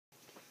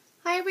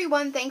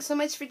everyone, thanks so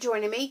much for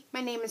joining me.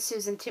 My name is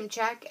Susan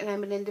Timchak and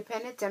I'm an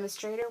independent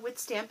demonstrator with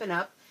Stampin'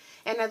 Up!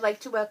 And I'd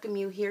like to welcome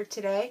you here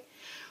today.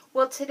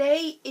 Well,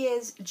 today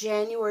is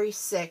January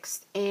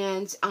 6th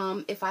and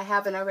if I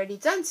haven't already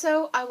done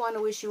so, I want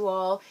to wish you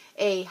all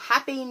a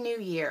Happy New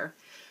Year.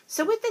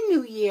 So with the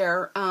new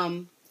year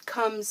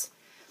comes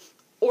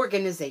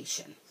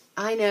organization.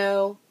 I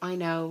know,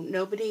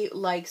 nobody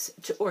likes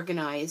to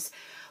organize.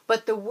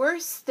 But the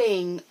worst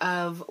thing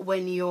of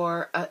when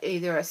you're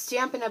either a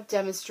Stampin' Up!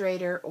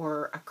 Demonstrator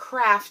or a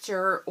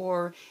crafter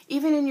or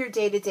even in your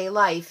day-to-day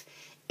life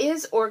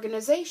is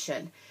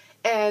organization.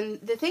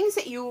 And the things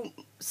that you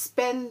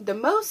spend the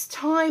most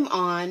time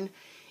on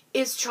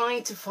is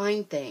trying to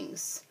find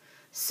things.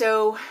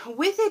 So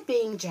with it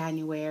being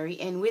January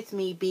and with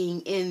me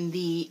being in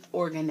the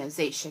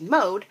organization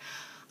mode,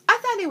 I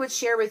thought I would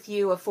share with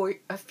you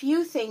a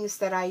few things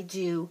that I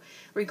do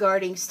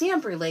regarding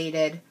stamp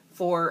related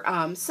for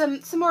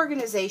some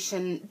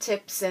organization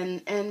tips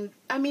and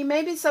I mean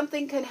maybe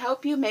something can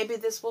help you, maybe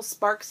this will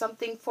spark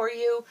something for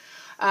you,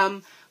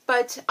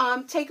 but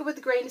take it with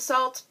a grain of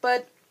salt.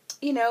 But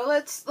you know,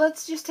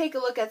 let's just take a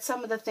look at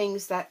some of the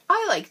things that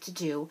I like to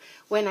do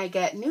when I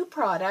get new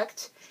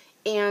product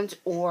and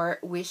or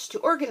wish to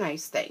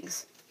organize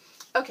things.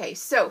 Okay,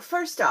 so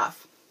first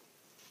off,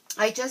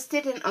 I just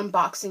did an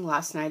unboxing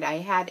last night. I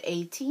had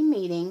a team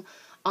meeting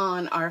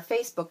on our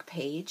Facebook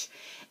page,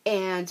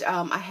 and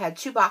I had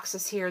 2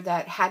 boxes here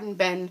that hadn't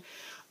been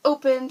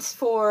opened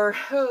for,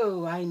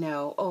 I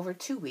know, over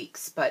 2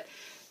 weeks, but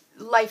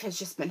life has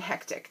just been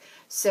hectic.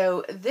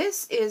 So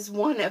this is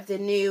one of the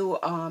new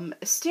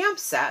stamp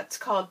sets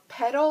called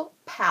Petal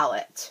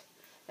Palette.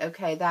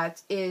 Okay,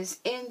 that is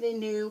in the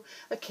new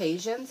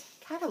Occasions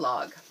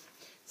catalog.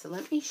 So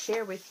let me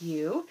share with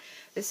you.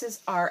 This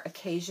is our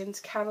Occasions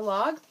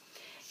catalog,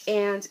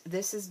 and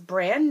this is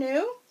brand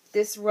new.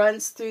 This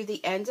runs through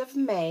the end of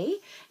May,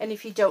 and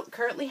if you don't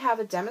currently have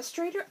a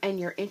demonstrator and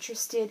you're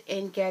interested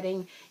in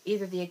getting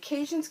either the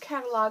Occasions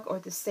catalog or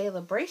the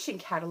Celebration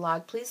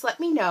catalog, please let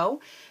me know.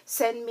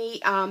 Send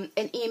me an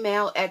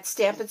email at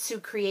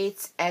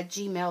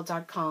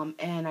stampandsuecreates@gmail.com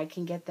and I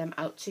can get them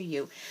out to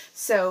you.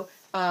 So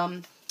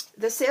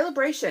the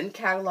Celebration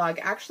catalog,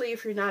 actually,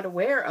 if you're not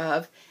aware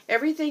of,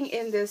 everything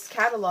in this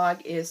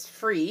catalog is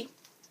free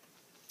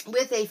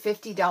with a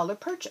 $50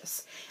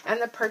 purchase. And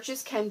the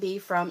purchase can be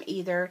from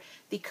either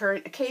the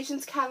current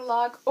Occasions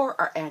catalog or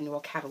our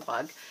annual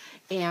catalog.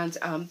 And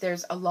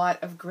there's a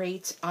lot of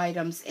great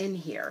items in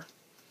here.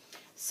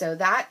 So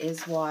that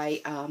is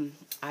why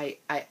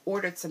I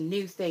ordered some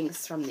new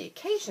things from the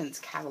Occasions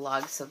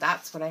catalog, so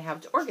that's what I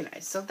have to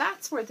organize. So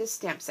that's where this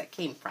stamp set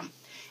came from.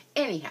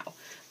 Anyhow,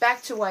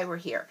 back to why we're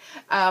here.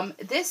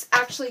 This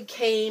actually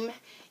came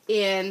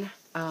in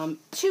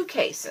 2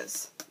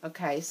 cases.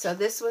 Okay, so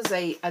this was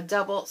a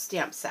double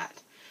stamp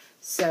set.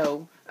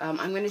 So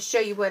I'm going to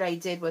show you what I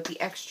did with the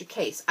extra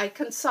case. I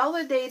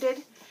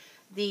consolidated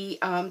the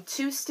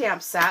 2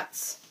 stamp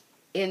sets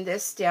in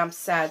this stamp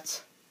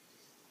set.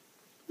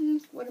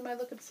 What am I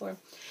looking for?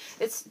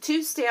 It's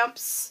 2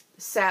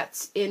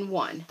 sets in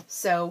one.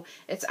 So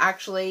it's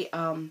actually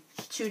 2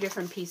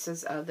 different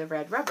pieces of the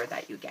red rubber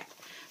that you get.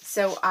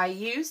 So I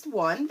used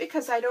one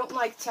because I don't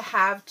like to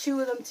have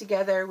 2 of them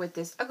together with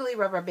this ugly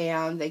rubber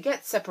band. They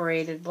get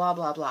separated, blah,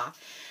 blah, blah.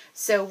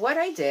 So what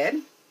I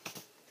did,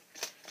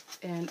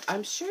 and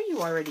I'm sure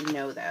you already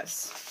know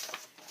this,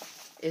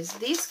 is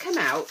these come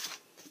out,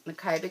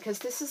 okay, because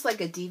this is like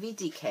a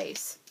DVD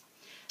case.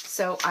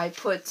 So I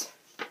put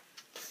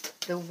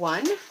the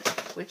one,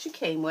 which it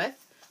came with,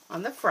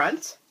 on the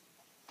front.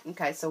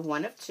 Okay, so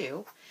 1 of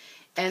 2.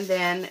 And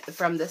then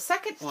from the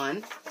second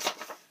one,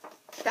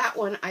 that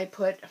one I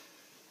put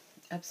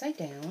upside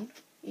down,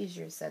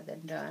 easier said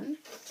than done,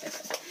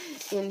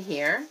 in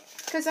here,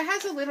 because it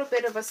has a little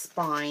bit of a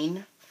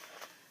spine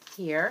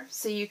here.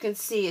 So you can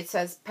see it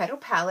says Petal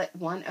Palette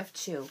 1 of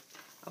 2.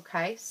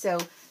 Okay, so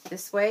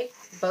this way,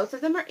 both of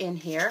them are in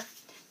here.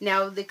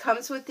 Now, it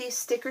comes with these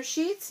sticker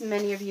sheets.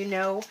 Many of you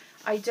know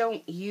I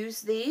don't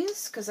use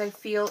these because I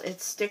feel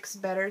it sticks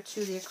better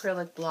to the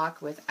acrylic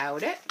block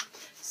without it.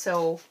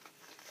 So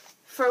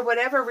for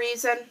whatever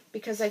reason,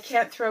 because I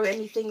can't throw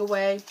anything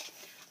away,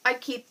 I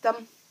keep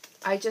them.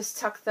 I just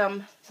tuck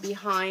them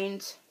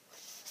behind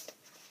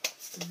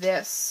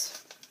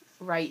this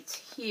right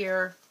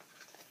here.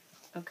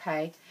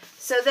 Okay,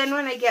 so then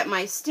when I get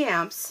my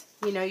stamps,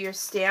 you know, your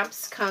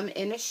stamps come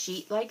in a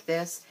sheet like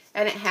this,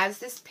 and it has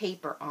this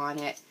paper on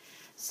it.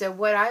 So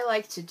what I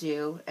like to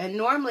do, and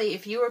normally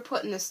if you were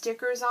putting the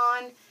stickers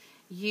on,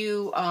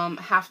 you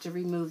have to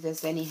remove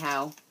this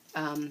anyhow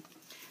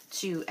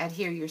to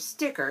adhere your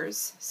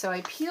stickers. So I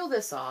peel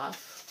this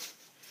off,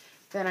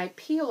 then I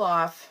peel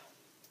off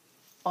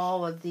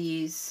all of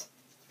these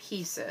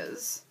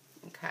pieces,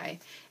 okay,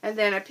 and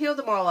then I peel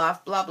them all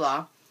off, blah,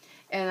 blah,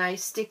 and I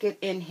stick it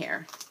in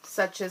here,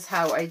 such as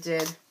how I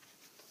did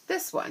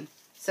this one.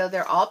 So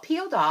they're all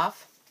peeled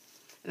off,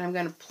 and I'm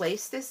going to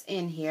place this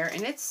in here,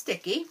 and it's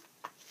sticky.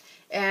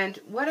 And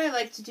what I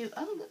like to do,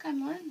 oh, look,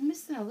 I'm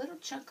missing a little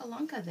chunk of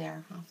lunka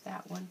there off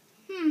that one.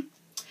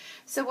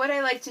 So what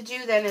I like to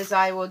do then is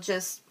I will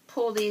just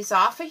pull these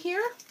off of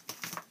here.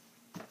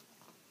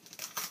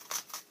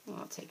 Well,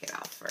 I'll take it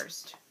off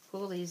first.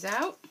 Pull these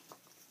out.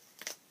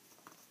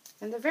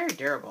 And they're very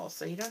durable,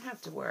 so you don't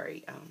have to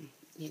worry,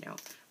 you know,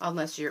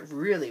 unless you're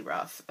really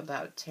rough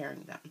about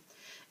tearing them.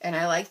 And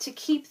I like to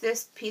keep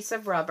this piece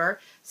of rubber,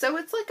 so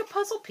it's like a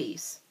puzzle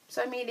piece.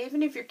 So, I mean,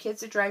 even if your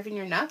kids are driving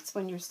you nuts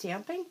when you're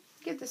stamping,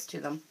 give this to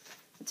them.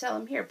 And tell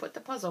them, here, put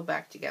the puzzle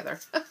back together.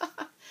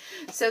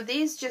 So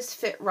these just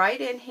fit right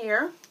in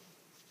here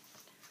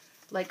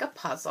like a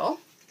puzzle.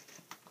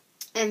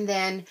 And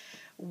then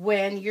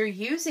when you're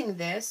using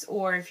this,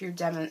 or if you're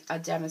a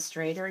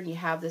demonstrator and you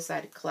have this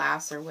at a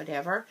class or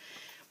whatever,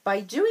 by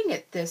doing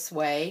it this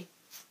way,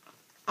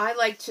 I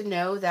like to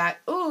know that,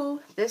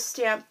 oh, this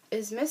stamp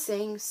is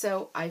missing,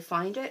 so I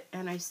find it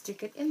and I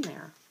stick it in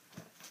there.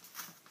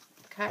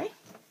 Okay?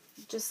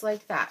 Just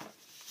like that.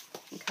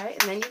 Okay?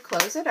 And then you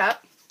close it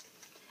up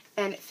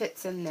and it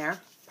fits in there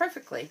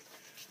perfectly.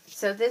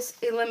 So this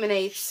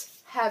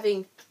eliminates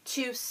having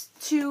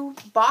two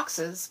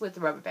boxes with the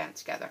rubber band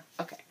together.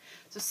 Okay.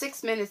 So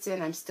 6 minutes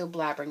in, I'm still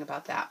blabbering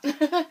about that.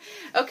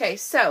 Okay,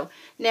 so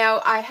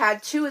now I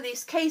had 2 of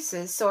these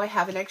cases, so I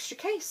have an extra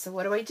case. So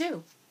what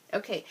do?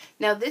 Okay,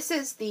 now this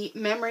is the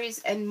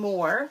Memories and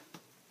More.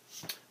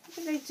 What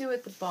did I do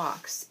with the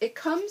box? It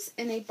comes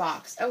in a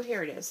box. Oh,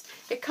 here it is.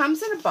 It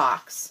comes in a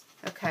box,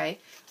 okay,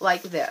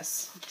 like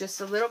this.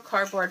 Just a little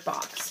cardboard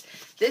box.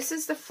 This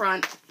is the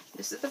front.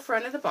 This is the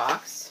front of the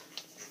box.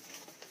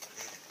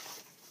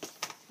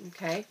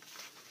 Okay.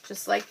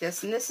 Just like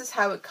this, and this is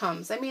how it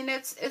comes. I mean,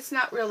 it's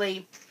not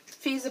really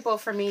feasible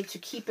for me to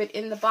keep it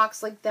in the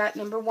box like that.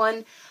 Number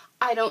one,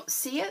 I don't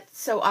see it,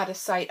 so out of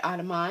sight, out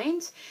of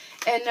mind.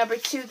 And number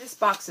two, this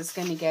box is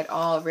going to get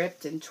all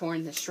ripped and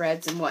torn to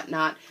shreds and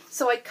whatnot.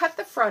 So I cut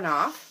the front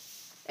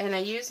off, and I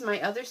used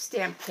my other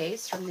stamp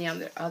case from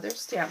the other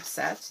stamp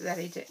set that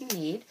I didn't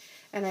need,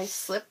 and I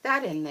slipped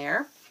that in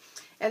there.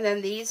 And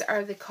then these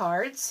are the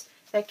cards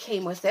that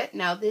came with it.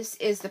 Now this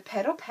is the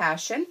Petal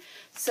Passion,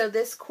 so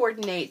this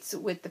coordinates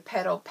with the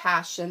Petal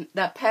Passion,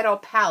 the Petal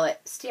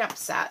Palette stamp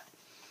set.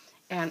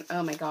 And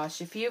oh my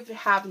gosh, if you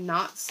have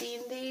not seen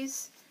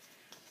these,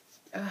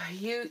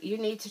 you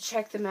need to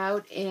check them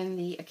out in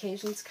the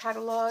Occasions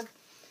catalog.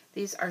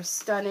 These are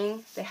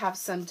stunning. They have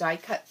some die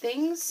cut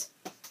things,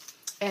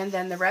 and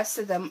then the rest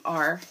of them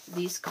are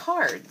these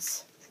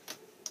cards.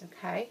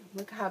 Okay,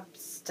 look how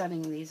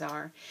stunning these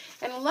are.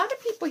 And a lot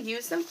of people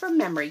use them for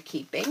memory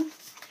keeping.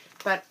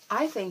 But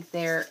I think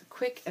they're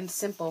quick and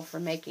simple for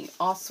making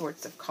all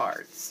sorts of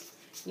cards.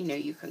 You know,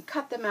 you can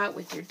cut them out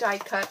with your die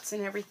cuts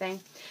and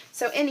everything.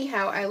 So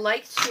anyhow, I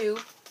like to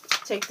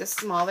take the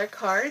smaller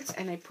cards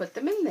and I put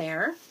them in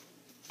there.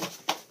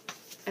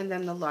 And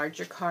then the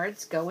larger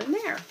cards go in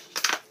there.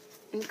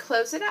 And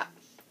close it up.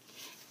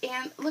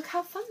 And look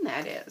how fun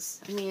that is.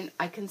 I mean,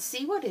 I can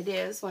see what it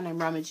is when I'm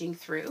rummaging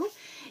through.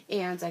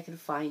 And I can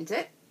find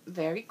it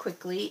very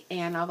quickly.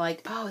 And I'm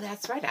like, oh,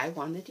 that's right, I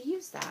wanted to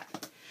use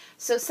that.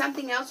 So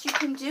something else you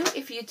can do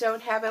if you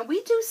don't have, and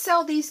we do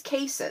sell these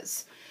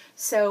cases.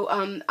 So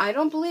I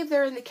don't believe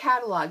they're in the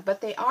catalog,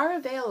 but they are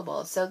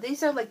available. So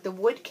these are like the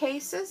wood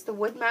cases, the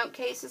wood mount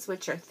cases,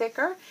 which are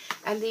thicker.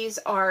 And these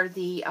are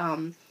the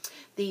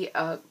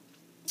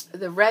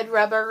red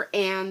rubber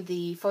and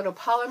the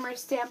photopolymer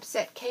stamp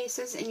set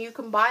cases. And you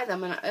can buy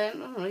them, and I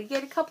don't know, you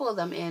get a couple of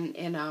them in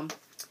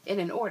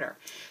an order.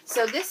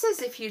 So this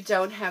is if you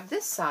don't have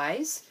this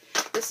size.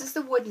 This is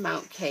the wood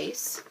mount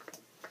case.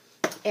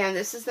 And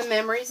this is the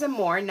Memories and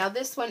More. Now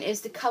this one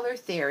is the Color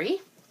Theory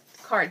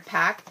card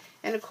pack.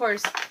 And of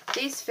course,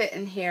 these fit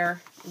in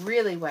here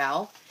really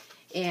well.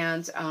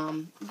 And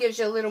gives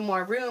you a little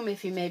more room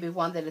if you maybe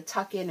wanted to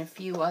tuck in a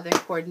few other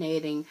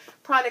coordinating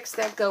products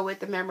that go with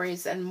the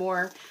Memories and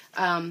More.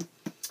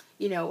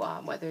 You know,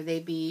 whether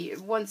they be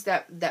ones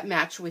that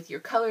match with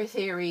your Color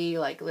Theory,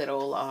 like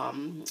little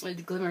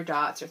glimmer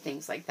dots or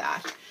things like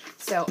that.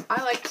 So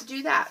I like to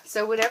do that.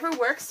 So whatever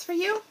works for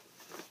you.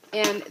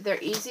 And they're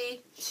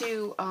easy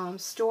to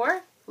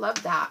store.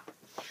 Love that.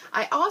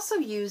 I also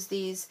use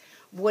these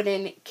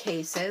wooden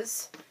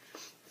cases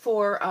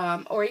for,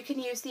 or you can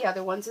use the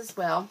other ones as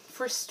well,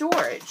 for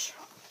storage.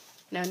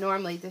 Now,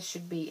 normally this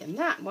should be in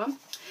that one.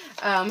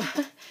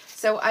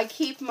 So I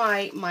keep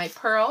my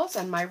pearls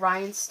and my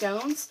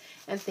rhinestones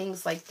and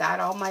things like that,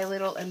 all my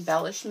little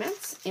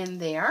embellishments in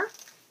there.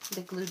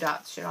 The glue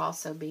dots should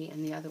also be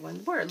in the other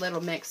one. We're a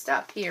little mixed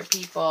up here,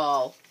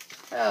 people.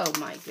 Oh,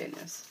 my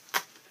goodness.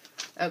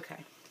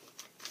 Okay,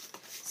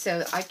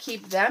 so I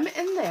keep them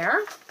in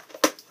there,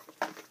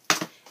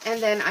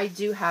 and then I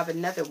do have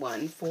another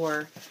one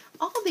for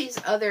all these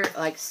other,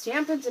 like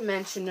Stampin'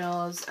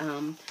 Dimensionals,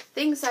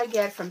 things I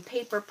get from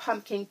Paper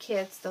Pumpkin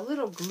Kits, the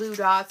little glue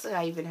dots.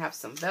 I even have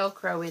some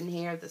Velcro in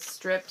here, the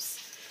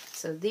strips,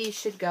 so these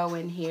should go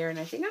in here, and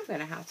I think I'm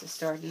going to have to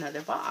start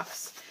another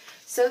box.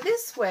 So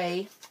this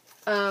way,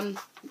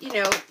 you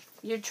know,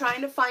 you're trying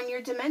to find your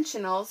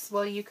dimensionals.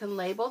 Well, you can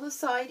label the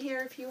side here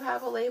if you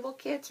have a label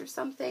kit or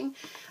something.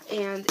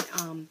 And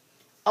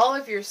all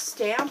of your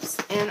stamps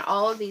and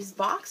all of these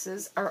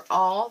boxes are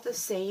all the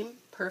same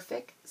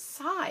perfect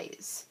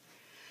size.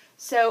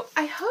 So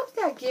I hope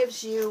that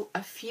gives you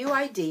a few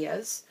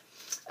ideas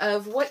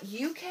of what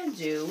you can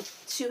do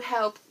to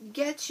help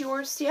get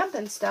your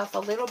Stampin' Stuff a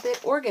little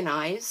bit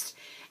organized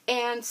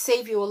and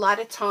save you a lot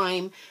of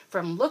time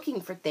from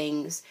looking for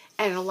things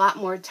and a lot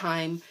more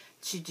time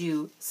to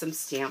do some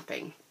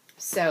stamping.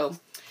 So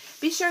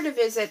be sure to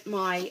visit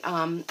my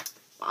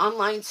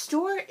online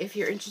store if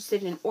you're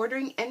interested in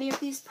ordering any of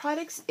these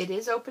products. It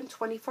is open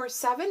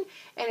 24/7,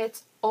 and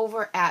it's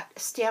over at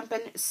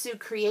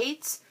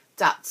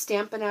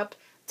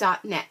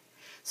stampinsucreates.stampinup.net.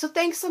 So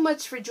thanks so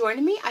much for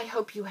joining me. I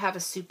hope you have a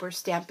super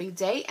stamping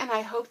day, and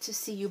I hope to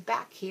see you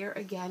back here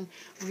again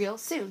real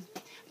soon.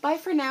 Bye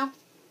for now.